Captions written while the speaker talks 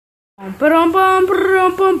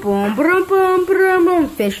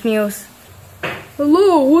Fish news.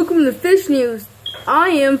 Hello, welcome to Fish News. I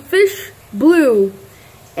am Fish Blue.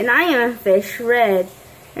 And I am Fish Red.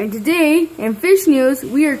 And today, in Fish News,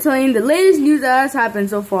 we are telling the latest news that has happened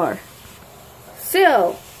so far.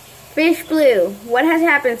 So, Fish Blue, what has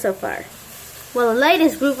happened so far? Well, the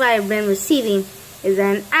latest proof I have been receiving is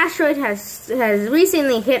that an asteroid has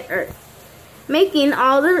recently hit Earth, making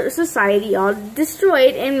all the society all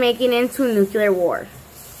destroyed and making it into nuclear war.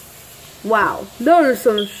 Wow, that is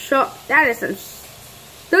some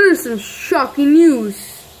shocking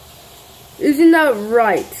news. Isn't that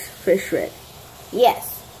right, Fish Red?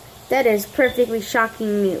 Yes, that is perfectly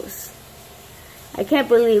shocking news. I can't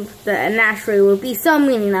believe that an asteroid will be so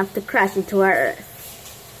mean enough to crash into our Earth.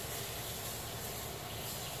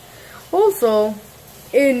 Also,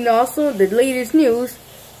 in the latest news,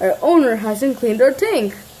 our owner hasn't cleaned our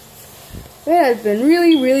tank. It has been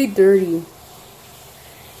really dirty.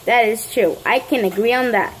 That is true. I can agree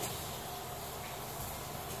on that.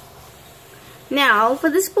 Now for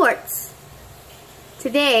the sports.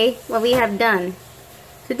 Today, what we have done.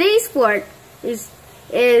 Today's sport is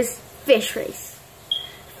fish race.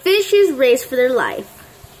 Fishes race for their life,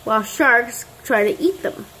 while sharks try to eat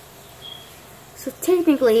them. So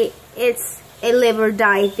technically, it's a live or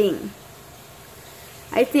die thing.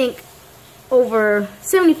 I think over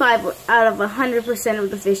 75 out of 100% of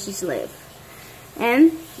the fishes live.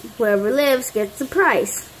 And whoever lives gets a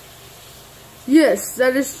prize. Yes,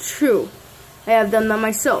 that is true. I have done that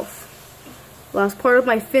myself. Lost part of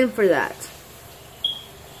my fin for that.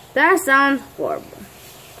 That sounds horrible.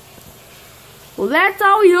 Well, that's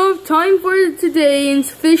all we have time for today in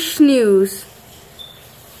Fish News.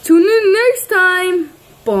 Tune in next time.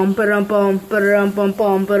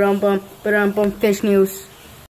 Fish News.